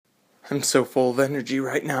I'm so full of energy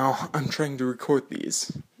right now. I'm trying to record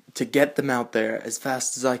these to get them out there as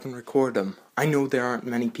fast as I can record them. I know there aren't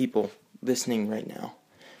many people listening right now,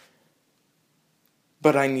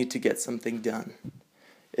 but I need to get something done.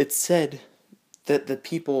 It's said that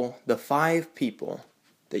the 5 people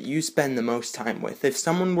that you spend the most time with, if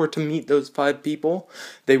someone were to meet those 5 people,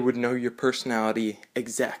 they would know your personality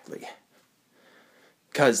exactly.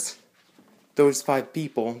 'Cause those 5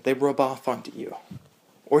 people, they rub off onto you.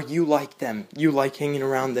 Or you like them. You like hanging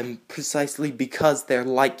around them precisely because they're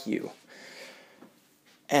like you.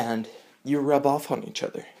 And you rub off on each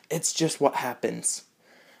other. It's just what happens.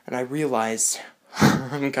 And I realized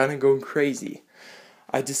I'm kind of going crazy.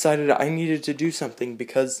 I decided I needed to do something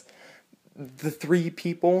because the 3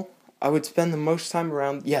 people I would spend the most time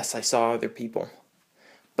around, yes, I saw other people,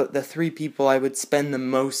 but the 3 people I would spend the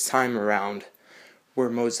most time around were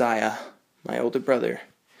Mosiah, my older brother,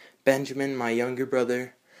 Benjamin, my younger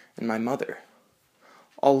brother, and my mother.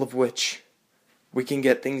 All of which, we can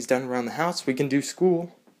get things done around the house, we can do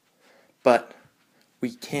school, but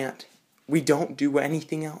we don't do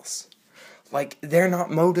anything else. Like, they're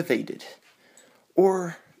not motivated.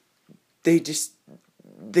 Or they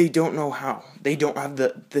don't know how. They don't have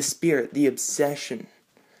the spirit, the obsession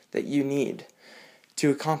that you need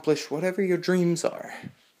to accomplish whatever your dreams are.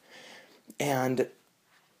 And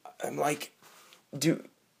I'm like,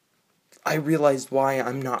 I realized why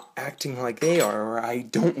I'm not acting like they are, or I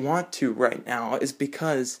don't want to right now, is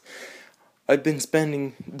because I've been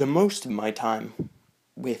spending the most of my time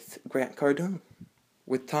with Grant Cardone,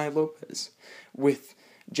 with Tai Lopez, with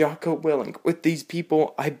Jocko Willink, with these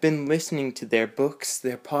people. I've been listening to their books,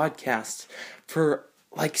 their podcasts, for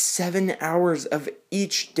like 7 hours of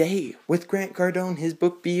each day. With Grant Cardone, his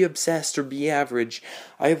book, Be Obsessed or Be Average,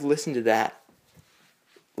 I have listened to that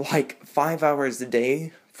like 5 hours a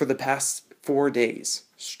day for the past 4 days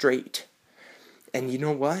straight. And you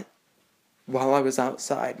know what? While I was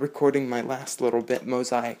outside recording my last little bit,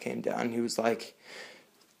 Mosiah came down. He was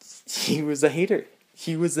a hater.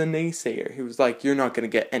 He was a naysayer. He was like, you're not going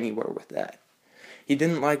to get anywhere with that. He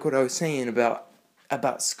didn't like what I was saying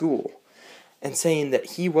about school and saying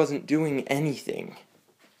that he wasn't doing anything.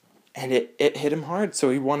 And it hit him hard, so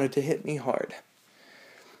he wanted to hit me hard.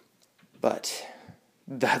 But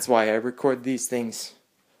that's why I record these things.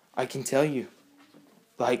 I can tell you.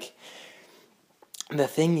 Like, the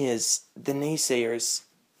thing is, the naysayers,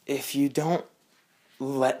 if you don't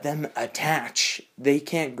let them attach, they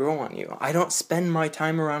can't grow on you. I don't spend my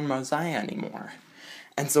time around Mosiah anymore.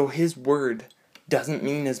 And so his word doesn't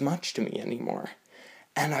mean as much to me anymore.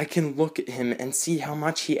 And I can look at him and see how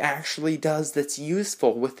much he actually does that's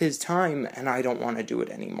useful with his time, and I don't want to do it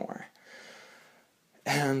anymore.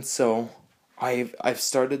 And so I've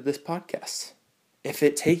started this podcast. If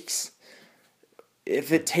it takes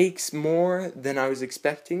more than I was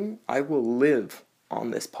expecting, I will live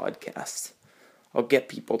on this podcast. I'll get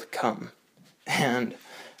people to come. And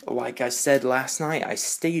like I said last night, I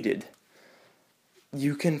stated,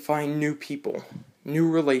 you can find new people, new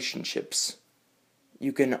relationships.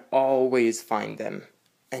 You can always find them.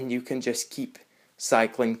 And you can just keep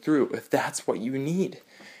cycling through if that's what you need.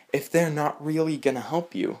 If they're not really going to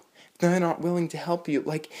help you, if they're not willing to help you,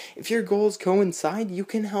 like, if your goals coincide, you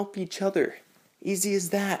can help each other. Easy as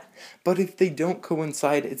that. But if they don't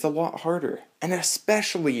coincide, it's a lot harder. And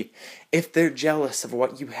especially if they're jealous of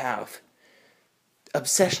what you have.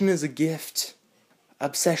 Obsession is a gift.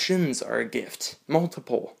 Obsessions are a gift.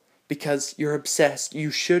 Multiple. Because you're obsessed. You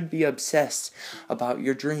should be obsessed about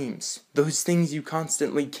your dreams. Those things you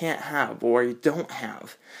constantly can't have or don't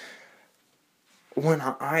have. When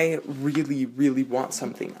I really, really want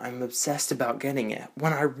something, I'm obsessed about getting it.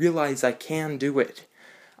 When I realize I can do it,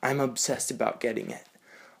 I'm obsessed about getting it.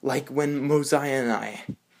 Like when Mosiah and I,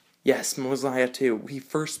 yes, Mosiah too, we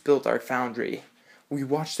first built our foundry. We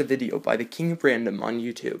watched a video by the King of Random on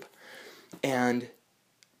YouTube. And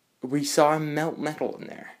we saw him melt metal in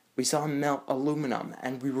there. We saw him melt aluminum.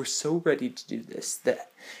 And we were so ready to do this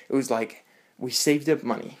that it was like, we saved up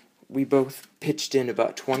money. We both pitched in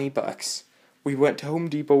about $20. We went to Home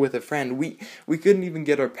Depot with a friend. We couldn't even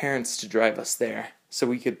get our parents to drive us there so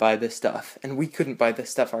we could buy this stuff. And we couldn't buy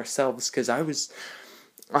this stuff ourselves because I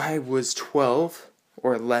was 12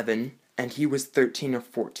 or 11 and he was 13 or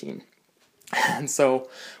 14. And so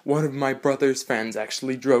one of my brother's friends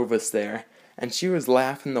actually drove us there. And she was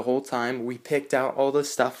laughing the whole time. We picked out all the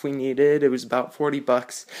stuff we needed. It was about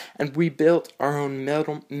 $40. And we built our own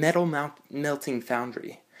metal melting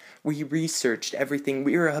foundry. We researched everything.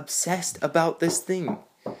 We were obsessed about this thing.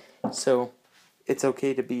 So, it's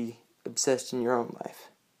okay to be obsessed in your own life.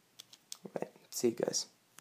 Alright, see you guys.